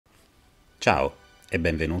Ciao e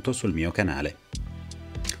benvenuto sul mio canale.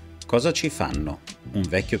 Cosa ci fanno un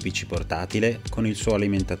vecchio PC portatile con il suo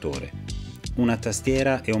alimentatore, una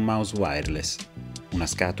tastiera e un mouse wireless, una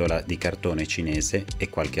scatola di cartone cinese e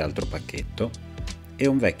qualche altro pacchetto e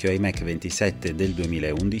un vecchio iMac27 del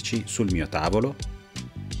 2011 sul mio tavolo?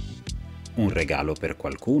 Un regalo per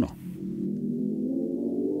qualcuno?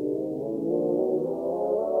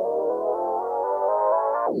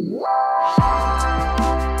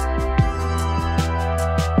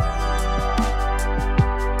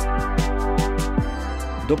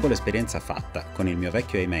 Dopo l'esperienza fatta con il mio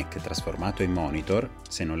vecchio iMac trasformato in monitor,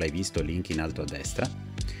 se non l'hai visto link in alto a destra,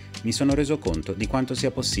 mi sono reso conto di quanto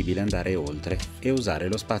sia possibile andare oltre e usare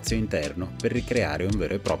lo spazio interno per ricreare un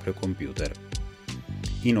vero e proprio computer.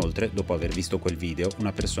 Inoltre, dopo aver visto quel video,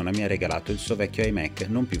 una persona mi ha regalato il suo vecchio iMac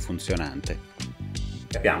non più funzionante.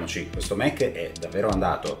 Capiamoci, questo Mac è davvero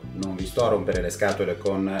andato, non vi sto a rompere le scatole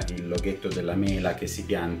con il loghetto della mela che si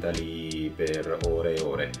pianta lì per ore e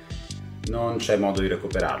ore. Non c'è modo di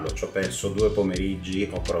recuperarlo, ci ho perso 2 pomeriggi,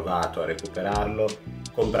 ho provato a recuperarlo,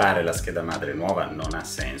 comprare la scheda madre nuova non ha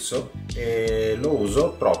senso e lo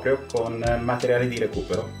uso proprio con materiali di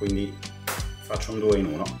recupero, quindi faccio un 2 in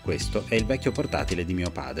 1. Questo è il vecchio portatile di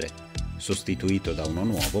mio padre, sostituito da uno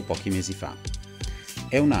nuovo pochi mesi fa.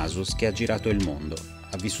 È un Asus che ha girato il mondo,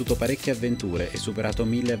 ha vissuto parecchie avventure e superato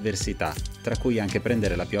 1000 avversità, tra cui anche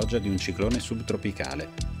prendere la pioggia di un ciclone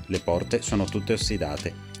subtropicale. Le porte sono tutte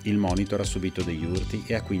ossidate. Il monitor ha subito degli urti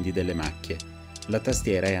e ha quindi delle macchie. La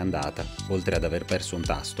tastiera è andata, oltre ad aver perso un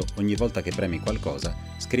tasto, ogni volta che premi qualcosa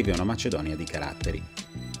scrive una macedonia di caratteri.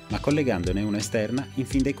 Ma collegandone una esterna, in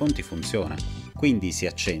fin dei conti funziona. Quindi si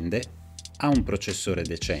accende, ha un processore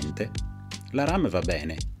decente, la RAM va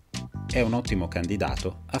bene, è un ottimo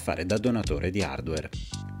candidato a fare da donatore di hardware.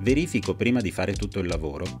 Verifico prima di fare tutto il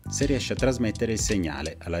lavoro se riesce a trasmettere il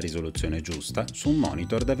segnale alla risoluzione giusta su un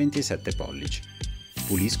monitor da 27 pollici.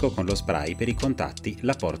 Pulisco con lo spray per i contatti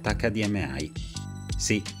la porta HDMI.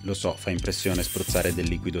 Sì, lo so, fa impressione spruzzare del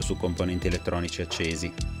liquido su componenti elettronici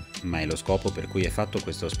accesi, ma è lo scopo per cui è fatto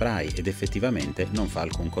questo spray ed effettivamente non fa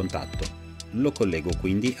alcun contatto. Lo collego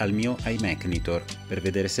quindi al mio iMacnitor per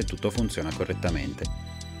vedere se tutto funziona correttamente.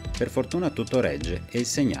 Per fortuna tutto regge e il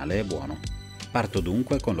segnale è buono. Parto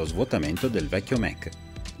dunque con lo svuotamento del vecchio Mac.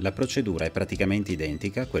 La procedura è praticamente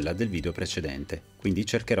identica a quella del video precedente, quindi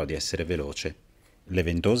cercherò di essere veloce. Le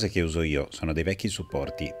ventose che uso io sono dei vecchi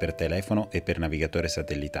supporti per telefono e per navigatore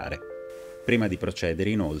satellitare. Prima di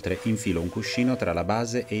procedere, inoltre, infilo un cuscino tra la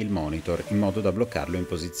base e il monitor in modo da bloccarlo in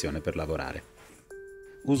posizione per lavorare.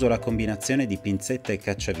 Uso la combinazione di pinzetta e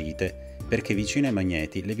cacciavite perché vicino ai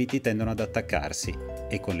magneti le viti tendono ad attaccarsi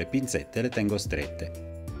e con le pinzette le tengo strette.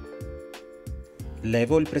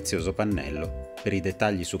 Levo il prezioso pannello. Per i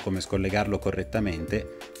dettagli su come scollegarlo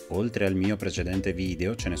correttamente, oltre al mio precedente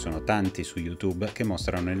video, ce ne sono tanti su YouTube che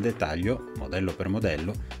mostrano nel dettaglio, modello per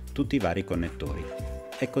modello, tutti i vari connettori.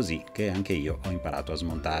 È così che anche io ho imparato a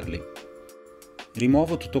smontarli.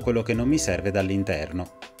 Rimuovo tutto quello che non mi serve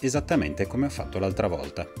dall'interno, esattamente come ho fatto l'altra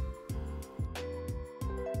volta.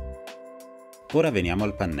 Ora veniamo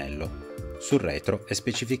al pannello. Sul retro è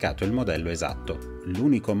specificato il modello esatto.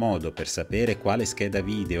 L'unico modo per sapere quale scheda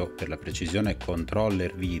video, per la precisione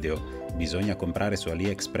controller video, bisogna comprare su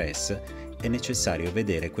AliExpress è necessario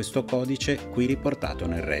vedere questo codice qui riportato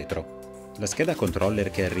nel retro. La scheda controller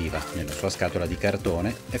che arriva nella sua scatola di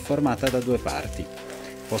cartone è formata da 2 parti.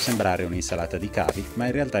 Può sembrare un'insalata di cavi, ma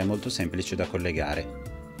in realtà è molto semplice da collegare.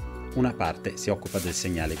 Una parte si occupa del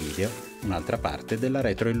segnale video, un'altra parte della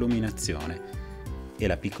retroilluminazione. E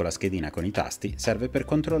la piccola schedina con i tasti serve per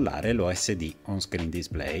controllare l'OSD on-screen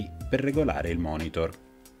display per regolare il monitor.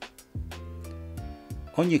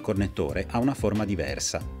 Ogni connettore ha una forma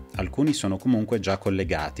diversa, alcuni sono comunque già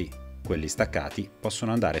collegati, quelli staccati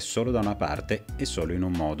possono andare solo da una parte e solo in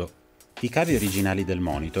un modo. I cavi originali del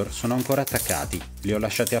monitor sono ancora attaccati, li ho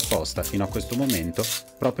lasciati apposta fino a questo momento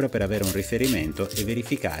proprio per avere un riferimento e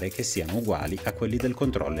verificare che siano uguali a quelli del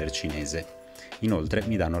controller cinese. Inoltre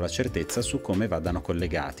mi danno la certezza su come vadano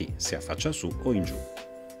collegati, se a faccia su o in giù.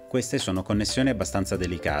 Queste sono connessioni abbastanza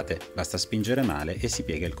delicate, basta spingere male e si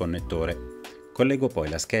piega il connettore. Collego poi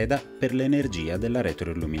la scheda per l'energia della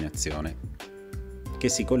retroilluminazione, che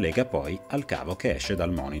si collega poi al cavo che esce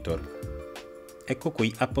dal monitor. Ecco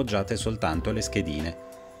qui appoggiate soltanto le schedine.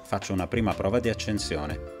 Faccio una prima prova di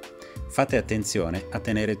accensione. Fate attenzione a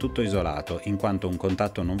tenere tutto isolato, in quanto un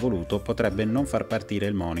contatto non voluto potrebbe non far partire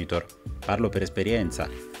il monitor. Parlo per esperienza.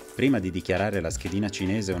 Prima di dichiarare la schedina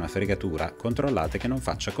cinese una fregatura, controllate che non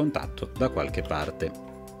faccia contatto da qualche parte.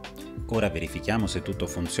 Ora verifichiamo se tutto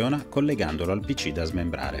funziona collegandolo al PC da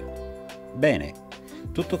smembrare. Bene,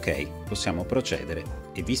 Tutto ok, possiamo procedere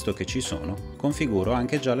e visto che ci sono, configuro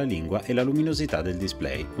anche già la lingua e la luminosità del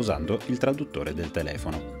display usando il traduttore del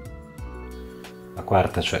telefono. La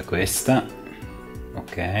quarta, cioè questa,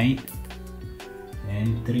 ok,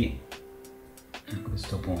 entri, a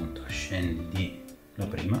questo punto scendi di la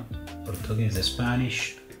prima, portoghese,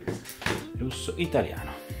 Spanish, russo,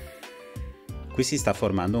 italiano. Qui si sta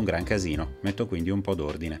formando un gran casino, metto quindi un po'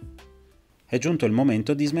 d'ordine. È giunto il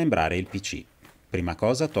momento di smembrare il PC. Prima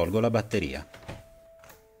cosa tolgo la batteria.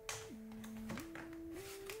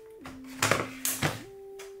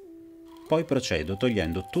 Poi procedo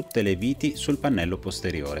togliendo tutte le viti sul pannello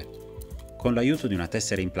posteriore. Con l'aiuto di una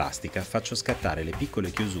tessera in plastica faccio scattare le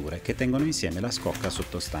piccole chiusure che tengono insieme la scocca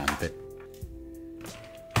sottostante.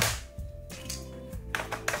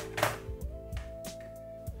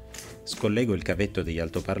 Scollego il cavetto degli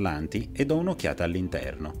altoparlanti e do un'occhiata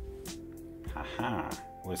all'interno. Ah,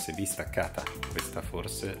 USB staccata, questa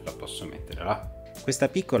forse la posso mettere là. Questa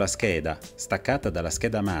piccola scheda, staccata dalla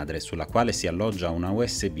scheda madre sulla quale si alloggia una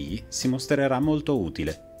USB, si mostrerà molto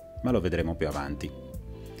utile, ma lo vedremo più avanti.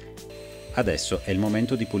 Adesso è il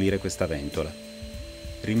momento di pulire questa ventola.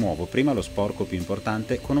 Rimuovo prima lo sporco più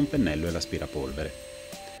importante con un pennello e l'aspirapolvere.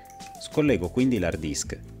 Scollego quindi l'hard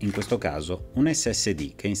disk, in questo caso un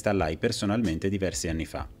SSD che installai personalmente diversi anni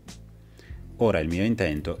fa. Ora il mio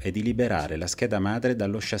intento è di liberare la scheda madre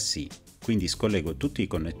dallo chassis, quindi scollego tutti i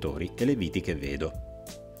connettori e le viti che vedo.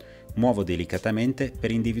 Muovo delicatamente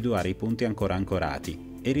per individuare i punti ancora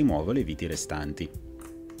ancorati e rimuovo le viti restanti.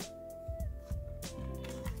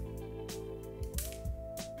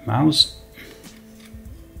 Mouse,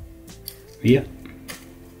 via,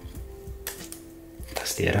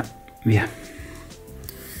 tastiera, via.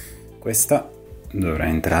 Questa dovrà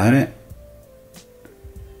entrare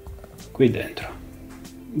qui dentro,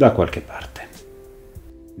 da qualche parte.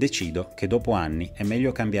 Decido che dopo anni è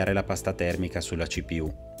meglio cambiare la pasta termica sulla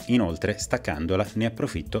CPU, inoltre staccandola ne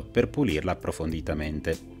approfitto per pulirla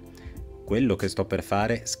approfonditamente. Quello che sto per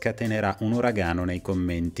fare scatenerà un uragano nei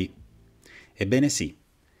commenti. Ebbene sì,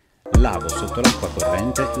 lavo sotto l'acqua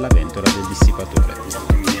corrente la ventola del dissipatore.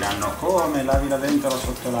 Mi diranno: come lavi la ventola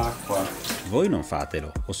sotto l'acqua? Voi non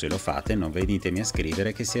fatelo, o se lo fate non venitemi a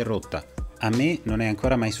scrivere che si è rotta. A me non è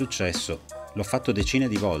ancora mai successo. L'ho fatto decine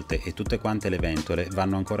di volte e tutte quante le ventole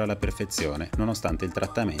vanno ancora alla perfezione, nonostante il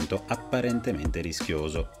trattamento apparentemente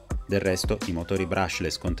rischioso. Del resto, i motori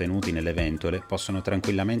brushless contenuti nelle ventole possono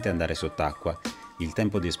tranquillamente andare sott'acqua. Il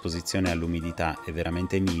tempo di esposizione all'umidità è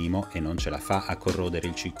veramente minimo e non ce la fa a corrodere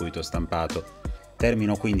il circuito stampato.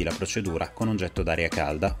 Termino quindi la procedura con un getto d'aria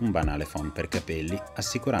calda, un banale foam per capelli,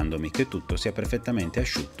 assicurandomi che tutto sia perfettamente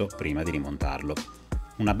asciutto prima di rimontarlo.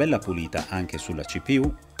 Una bella pulita anche sulla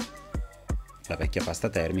CPU. La vecchia pasta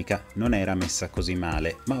termica non era messa così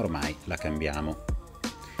male, ma ormai la cambiamo.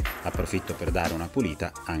 Approfitto per dare una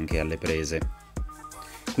pulita anche alle prese.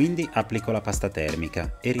 Quindi applico la pasta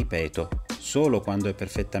termica e ripeto, solo quando è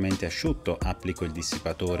perfettamente asciutto applico il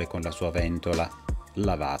dissipatore con la sua ventola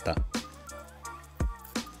lavata.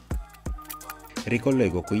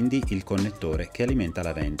 Ricollego quindi il connettore che alimenta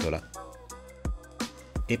la ventola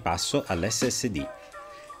e passo all'SSD.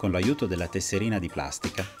 Con l'aiuto della tesserina di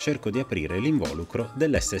plastica cerco di aprire l'involucro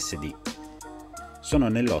dell'SSD. Sono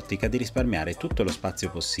nell'ottica di risparmiare tutto lo spazio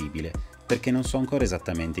possibile, perché non so ancora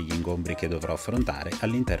esattamente gli ingombri che dovrò affrontare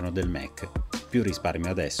all'interno del Mac. Più risparmio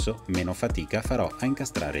adesso, meno fatica farò a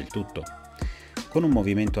incastrare il tutto. Con un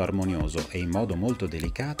movimento armonioso e in modo molto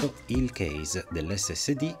delicato, il case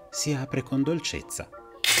dell'SSD si apre con dolcezza.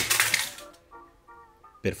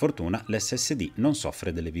 Per fortuna l'SSD non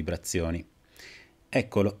soffre delle vibrazioni.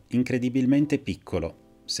 Eccolo, incredibilmente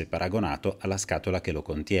piccolo, se paragonato alla scatola che lo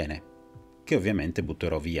contiene, che ovviamente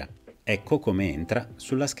butterò via. Ecco come entra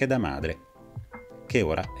sulla scheda madre, che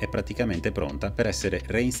ora è praticamente pronta per essere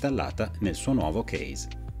reinstallata nel suo nuovo case.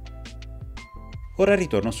 Ora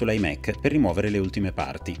ritorno sull'iMac per rimuovere le ultime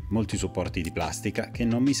parti, molti supporti di plastica che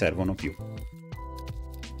non mi servono più,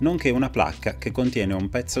 nonché una placca che contiene un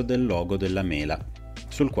pezzo del logo della mela,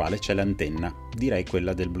 sul quale c'è l'antenna, direi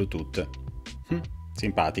quella del Bluetooth.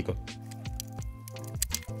 Simpatico.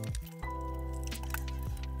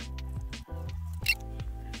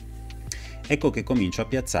 Ecco che comincio a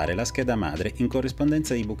piazzare la scheda madre in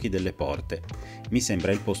corrispondenza ai buchi delle porte. Mi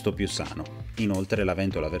sembra il posto più sano. Inoltre la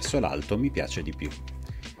ventola verso l'alto mi piace di più.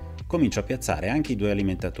 Comincio a piazzare anche i due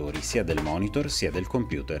alimentatori, sia del monitor sia del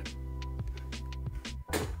computer.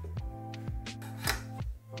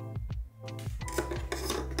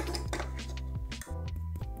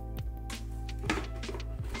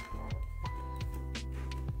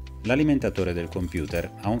 L'alimentatore del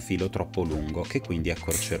computer ha un filo troppo lungo che quindi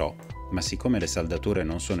accorcerò. ma siccome le saldature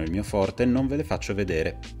non sono il mio forte non ve le faccio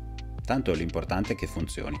vedere, tanto l'importante è che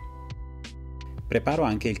funzioni. Preparo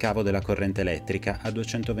anche il cavo della corrente elettrica a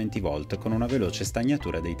 220 volt con una veloce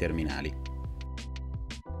stagnatura dei terminali.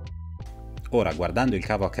 Ora, guardando il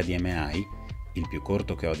cavo HDMI, il più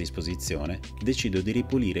corto che ho a disposizione, decido di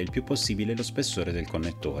ripulire il più possibile lo spessore del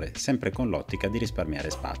connettore, sempre con l'ottica di risparmiare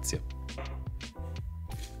spazio.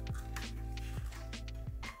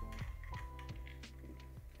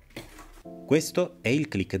 Questo è il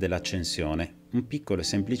click dell'accensione, un piccolo e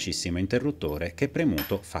semplicissimo interruttore che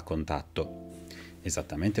premuto fa contatto,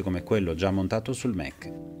 esattamente come quello già montato sul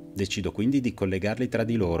Mac. Decido quindi di collegarli tra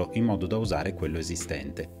di loro in modo da usare quello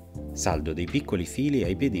esistente. Saldo dei piccoli fili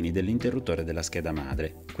ai piedini dell'interruttore della scheda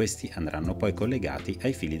madre, questi andranno poi collegati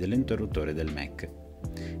ai fili dell'interruttore del Mac.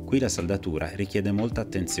 Qui la saldatura richiede molta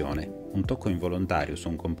attenzione, un tocco involontario su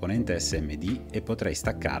un componente SMD e potrei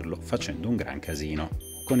staccarlo facendo un gran casino.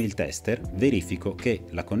 Con il tester verifico che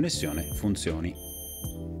la connessione funzioni.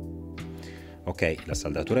 Ok, la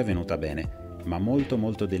saldatura è venuta bene, ma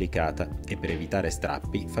molto delicata e per evitare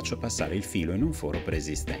strappi faccio passare il filo in un foro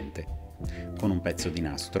preesistente. Con un pezzo di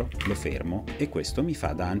nastro lo fermo e questo mi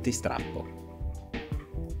fa da antistrappo.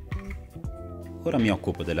 Ora mi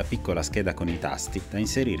occupo della piccola scheda con i tasti da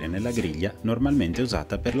inserire nella griglia normalmente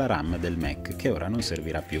usata per la RAM del Mac che ora non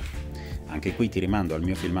servirà più. Anche qui ti rimando al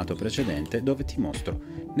mio filmato precedente dove ti mostro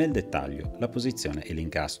nel dettaglio la posizione e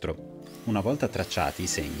l'incastro. Una volta tracciati i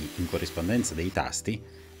segni in corrispondenza dei tasti,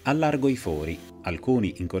 allargo i fori,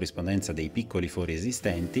 alcuni in corrispondenza dei piccoli fori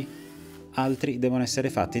esistenti, altri devono essere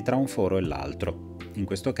fatti tra un foro e l'altro. In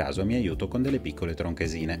questo caso mi aiuto con delle piccole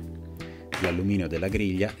tronchesine. L'alluminio della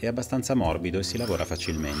griglia è abbastanza morbido e si lavora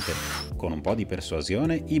facilmente. Con un po' di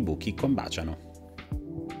persuasione i buchi combaciano.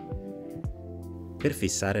 Per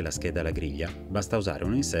fissare la scheda alla griglia basta usare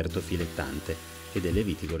un inserto filettante e delle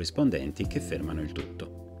viti corrispondenti che fermano il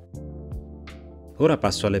tutto. Ora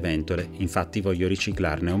passo alle ventole, infatti voglio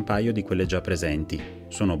riciclarne un paio di quelle già presenti.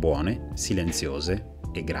 Sono buone, silenziose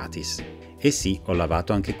e gratis. E sì, ho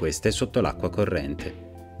lavato anche queste sotto l'acqua corrente.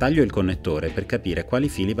 Taglio il connettore per capire quali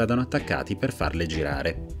fili vadano attaccati per farle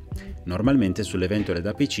girare. Normalmente sulle ventole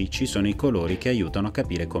da PC ci sono i colori che aiutano a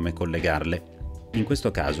capire come collegarle. In questo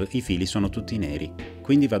caso i fili sono tutti neri,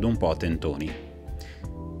 quindi vado un po' a tentoni.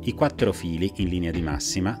 I 4 fili in linea di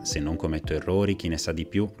massima, se non commetto errori, chi ne sa di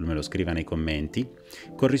più me lo scriva nei commenti,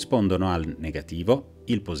 corrispondono al negativo,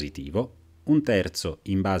 il positivo, un terzo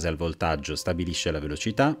in base al voltaggio stabilisce la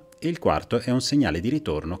velocità e il quarto è un segnale di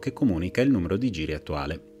ritorno che comunica il numero di giri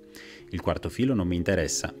attuale. Il quarto filo non mi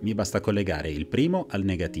interessa, mi basta collegare il primo al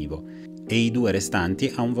negativo e i 2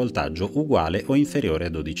 restanti a un voltaggio uguale o inferiore a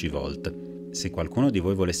 12 volt. Se qualcuno di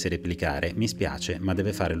voi volesse replicare, mi spiace, ma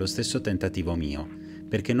deve fare lo stesso tentativo mio,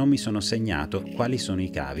 perché non mi sono segnato quali sono i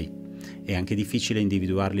cavi. È anche difficile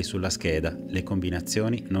individuarli sulla scheda, le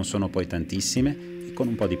combinazioni non sono poi tantissime e con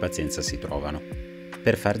un po' di pazienza si trovano.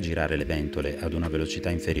 Per far girare le ventole ad una velocità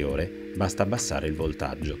inferiore, basta abbassare il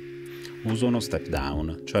voltaggio. Uso uno step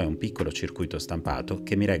down, cioè un piccolo circuito stampato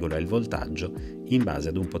che mi regola il voltaggio in base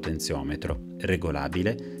ad un potenziometro,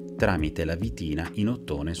 regolabile tramite la vitina in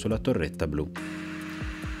ottone sulla torretta blu.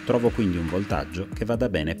 Trovo quindi un voltaggio che vada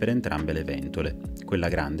bene per entrambe le ventole. Quella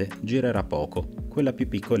grande girerà poco, quella più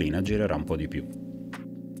piccolina girerà un po' di più.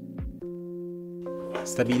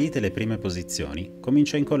 Stabilite le prime posizioni,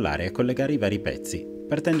 comincio a incollare e a collegare i vari pezzi,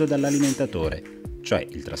 partendo dall'alimentatore, cioè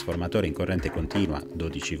il trasformatore in corrente continua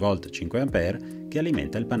 12 V 5 A che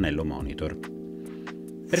alimenta il pannello monitor.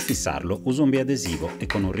 Per fissarlo uso un biadesivo e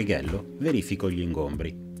con un righello verifico gli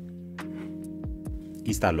ingombri.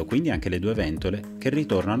 Installo quindi anche le 2 ventole che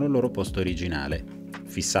ritornano al loro posto originale,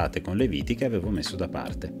 fissate con le viti che avevo messo da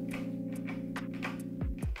parte.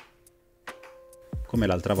 Come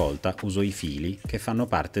l'altra volta uso i fili che fanno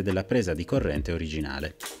parte della presa di corrente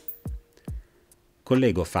originale.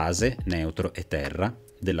 Collego fase, neutro e terra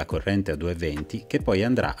della corrente a 220 che poi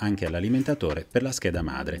andrà anche all'alimentatore per la scheda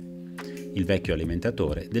madre, il vecchio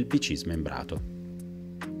alimentatore del PC smembrato.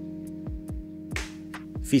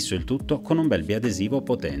 Fisso il tutto con un bel biadesivo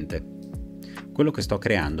potente. Quello che sto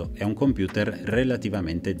creando è un computer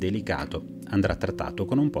relativamente delicato, andrà trattato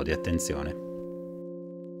con un po' di attenzione.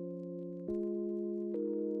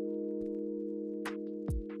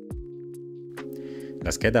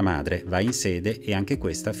 La scheda madre va in sede e anche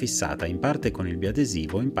questa fissata in parte con il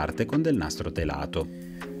biadesivo, in parte con del nastro telato.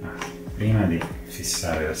 Prima di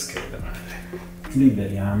fissare la scheda madre,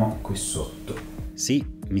 liberiamo qui sotto. Sì,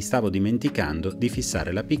 mi stavo dimenticando di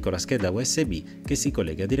fissare la piccola scheda USB che si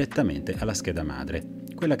collega direttamente alla scheda madre,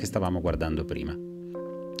 quella che stavamo guardando prima.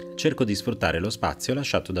 Cerco di sfruttare lo spazio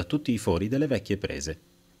lasciato da tutti i fori delle vecchie prese.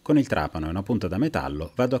 Con il trapano e una punta da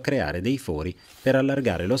metallo vado a creare dei fori per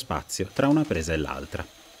allargare lo spazio tra una presa e l'altra.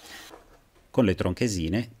 Con le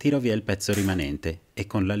tronchesine tiro via il pezzo rimanente e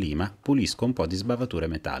con la lima pulisco un po' di sbavature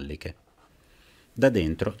metalliche. Da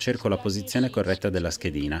dentro cerco la posizione corretta della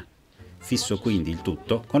schedina. Fisso quindi il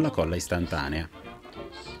tutto con la colla istantanea.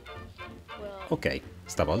 Ok,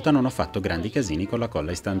 stavolta non ho fatto grandi casini con la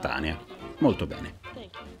colla istantanea. Molto bene.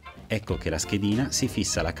 Ecco che la schedina si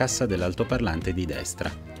fissa alla cassa dell'altoparlante di destra,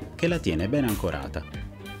 che la tiene ben ancorata.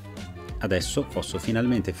 Adesso posso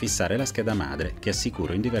finalmente fissare la scheda madre, che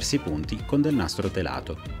assicuro in diversi punti con del nastro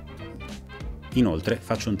telato. Inoltre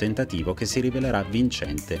faccio un tentativo che si rivelerà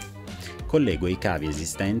vincente. Collego i cavi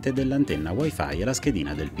esistenti dell'antenna Wi-Fi alla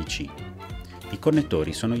schedina del PC. I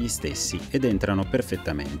connettori sono gli stessi ed entrano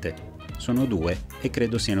perfettamente. Sono due e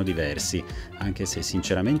credo siano diversi, anche se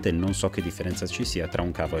sinceramente non so che differenza ci sia tra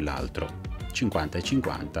un cavo e l'altro. 50 e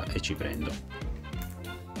 50 e ci prendo.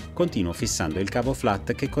 Continuo fissando il cavo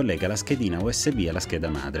flat che collega la schedina USB alla scheda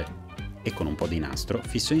madre e con un po' di nastro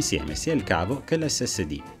fisso insieme sia il cavo che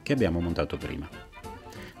l'SSD che abbiamo montato prima.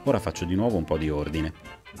 Ora faccio di nuovo un po' di ordine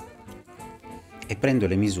e prendo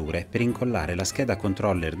le misure per incollare la scheda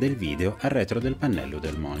controller del video al retro del pannello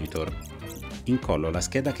del monitor. Incollo la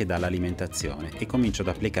scheda che dà l'alimentazione e comincio ad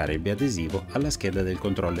applicare il biadesivo alla scheda del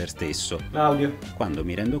controller stesso, l'audio, quando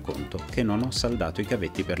mi rendo conto che non ho saldato i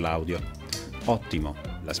cavetti per l'audio. Ottimo,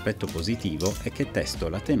 l'aspetto positivo è che testo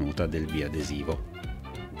la tenuta del biadesivo.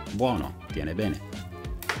 Buono, tiene bene.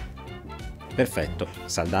 Perfetto,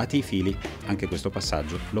 saldati i fili, anche questo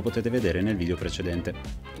passaggio lo potete vedere nel video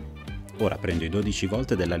precedente. Ora prendo i 12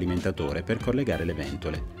 volt dell'alimentatore per collegare le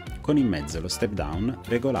ventole, con in mezzo lo step down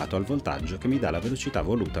regolato al voltaggio che mi dà la velocità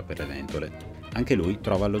voluta per le ventole. Anche lui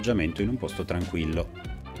trova alloggiamento in un posto tranquillo.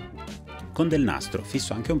 Con del nastro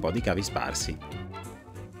fisso anche un po' di cavi sparsi.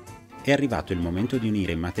 È arrivato il momento di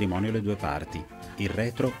unire in matrimonio le due parti, il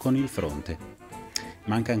retro con il fronte.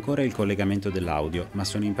 Manca ancora il collegamento dell'audio, ma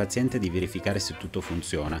sono impaziente di verificare se tutto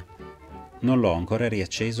funziona. Non l'ho ancora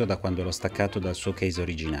riacceso da quando l'ho staccato dal suo case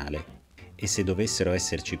originale. E se dovessero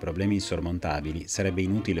esserci problemi insormontabili sarebbe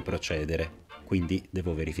inutile procedere, quindi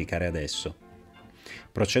devo verificare adesso.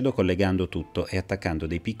 Procedo collegando tutto e attaccando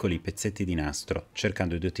dei piccoli pezzetti di nastro,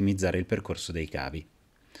 cercando di ottimizzare il percorso dei cavi.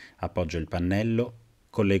 Appoggio il pannello,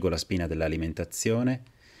 collego la spina dell'alimentazione,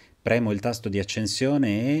 premo il tasto di accensione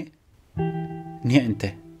e...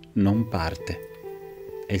 niente, non parte.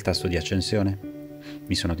 È il tasto di accensione?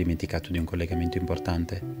 Mi sono dimenticato di un collegamento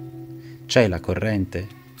importante. C'è la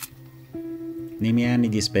corrente? Nei miei anni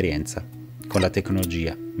di esperienza con la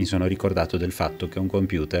tecnologia mi sono ricordato del fatto che un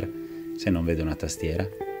computer, se non vede una tastiera,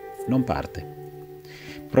 non parte.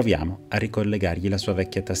 Proviamo a ricollegargli la sua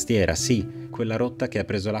vecchia tastiera, sì, quella rotta che ha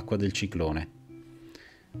preso l'acqua del ciclone.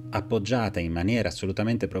 Appoggiata in maniera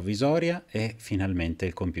assolutamente provvisoria e finalmente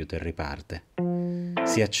il computer riparte.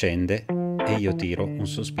 Si accende e io tiro un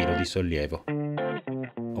sospiro di sollievo.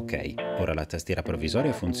 Ok, ora la tastiera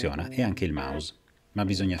provvisoria funziona e anche il mouse. Ma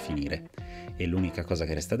bisogna finire e l'unica cosa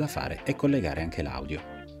che resta da fare è collegare anche l'audio.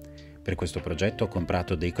 Per questo progetto ho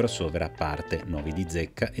comprato dei crossover a parte, nuovi di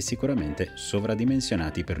zecca e sicuramente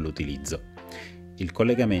sovradimensionati per l'utilizzo. Il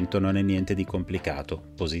collegamento non è niente di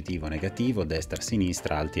complicato, positivo, negativo, destra,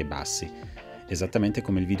 sinistra, alti e bassi, esattamente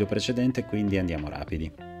come il video precedente, quindi andiamo rapidi.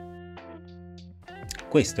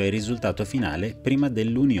 Questo è il risultato finale prima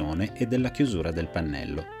dell'unione e della chiusura del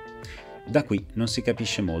pannello. Da qui non si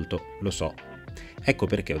capisce molto, lo so. Ecco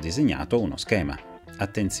perché ho disegnato uno schema.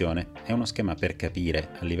 Attenzione, è uno schema per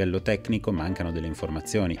capire, a livello tecnico mancano delle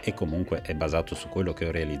informazioni e comunque è basato su quello che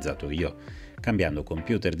ho realizzato io. Cambiando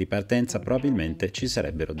computer di partenza probabilmente ci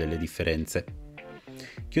sarebbero delle differenze.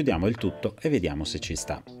 Chiudiamo il tutto e vediamo se ci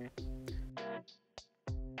sta.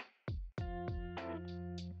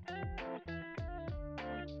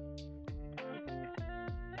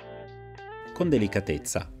 Con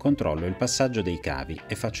delicatezza controllo il passaggio dei cavi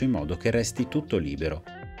e faccio in modo che resti tutto libero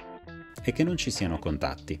e che non ci siano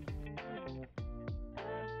contatti.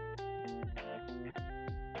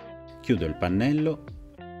 Chiudo il pannello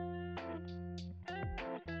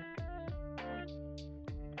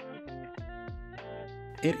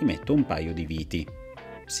e rimetto un paio di viti.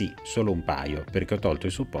 Sì, solo un paio, perché ho tolto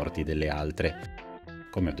i supporti delle altre.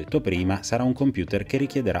 Come ho detto prima, sarà un computer che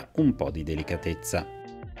richiederà un po' di delicatezza.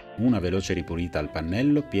 Una veloce ripulita al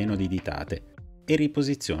pannello pieno di ditate e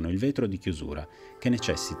riposiziono il vetro di chiusura, che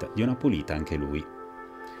necessita di una pulita anche lui.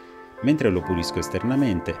 Mentre lo pulisco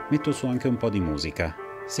esternamente, metto su anche un po' di musica.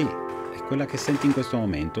 Sì, è quella che senti in questo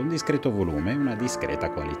momento, un discreto volume e una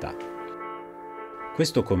discreta qualità.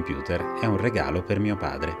 Questo computer è un regalo per mio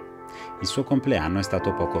padre. Il suo compleanno è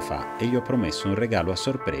stato poco fa e gli ho promesso un regalo a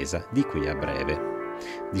sorpresa di qui a breve.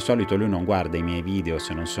 Di solito lui non guarda i miei video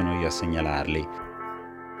se non sono io a segnalarli,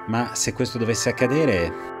 ma se questo dovesse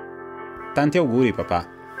accadere, tanti auguri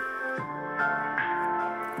papà!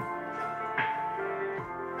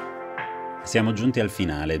 Siamo giunti al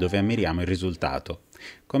finale dove ammiriamo il risultato.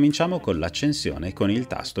 Cominciamo con l'accensione con il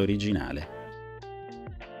tasto originale.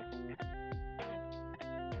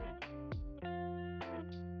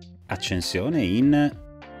 Accensione in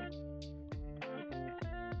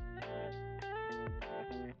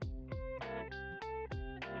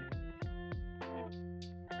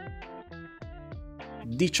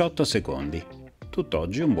 18 secondi.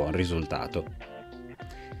 Tutt'oggi un buon risultato.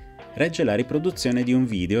 Regge la riproduzione di un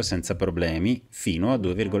video senza problemi fino a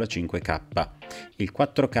 2,5K. Il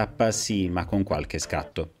 4K sì, ma con qualche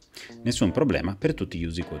scatto. Nessun problema per tutti gli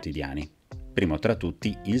usi quotidiani. Primo tra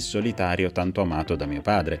tutti il solitario tanto amato da mio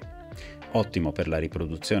padre. Ottimo per la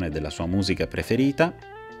riproduzione della sua musica preferita,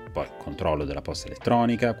 poi controllo della posta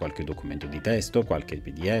elettronica, qualche documento di testo, qualche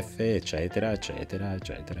PDF, eccetera, eccetera,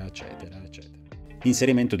 eccetera, eccetera, eccetera.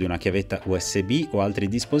 L'inserimento di una chiavetta USB o altri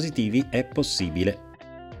dispositivi è possibile.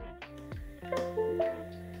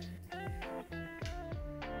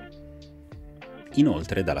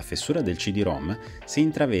 Inoltre, dalla fessura del CD-ROM si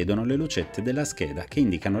intravedono le lucette della scheda che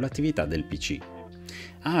indicano l'attività del PC.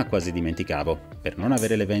 Ah, quasi dimenticavo, per non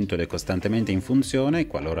avere le ventole costantemente in funzione,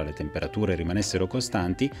 qualora le temperature rimanessero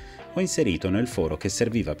costanti, ho inserito nel foro che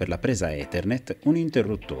serviva per la presa Ethernet un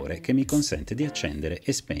interruttore che mi consente di accendere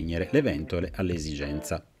e spegnere le ventole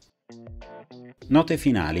all'esigenza. Note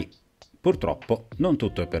finali. Purtroppo non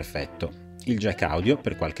tutto è perfetto. Il jack audio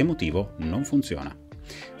per qualche motivo non funziona.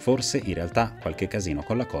 Forse in realtà qualche casino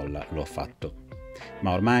con la colla l'ho fatto.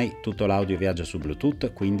 Ma ormai tutto l'audio viaggia su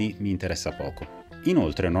Bluetooth, quindi mi interessa poco.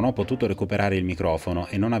 Inoltre non ho potuto recuperare il microfono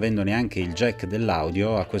e non avendo neanche il jack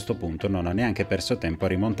dell'audio, a questo punto non ho neanche perso tempo a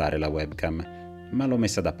rimontare la webcam. Ma l'ho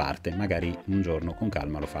messa da parte, magari un giorno con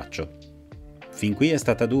calma lo faccio. Fin qui è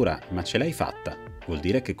stata dura, ma ce l'hai fatta. Vuol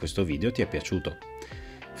dire che questo video ti è piaciuto.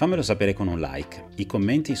 Fammelo sapere con un like. I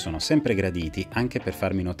commenti sono sempre graditi anche per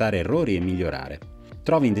farmi notare errori e migliorare.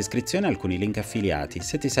 Trovi in descrizione alcuni link affiliati,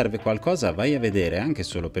 se ti serve qualcosa vai a vedere anche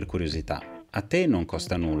solo per curiosità. A te non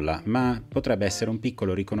costa nulla, ma potrebbe essere un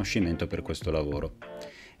piccolo riconoscimento per questo lavoro.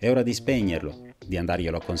 È ora di spegnerlo, di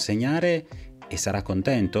andarglielo a consegnare e sarà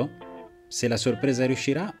contento? Se la sorpresa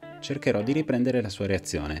riuscirà, cercherò di riprendere la sua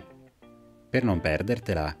reazione. Per non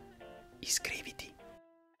perdertela, iscriviti.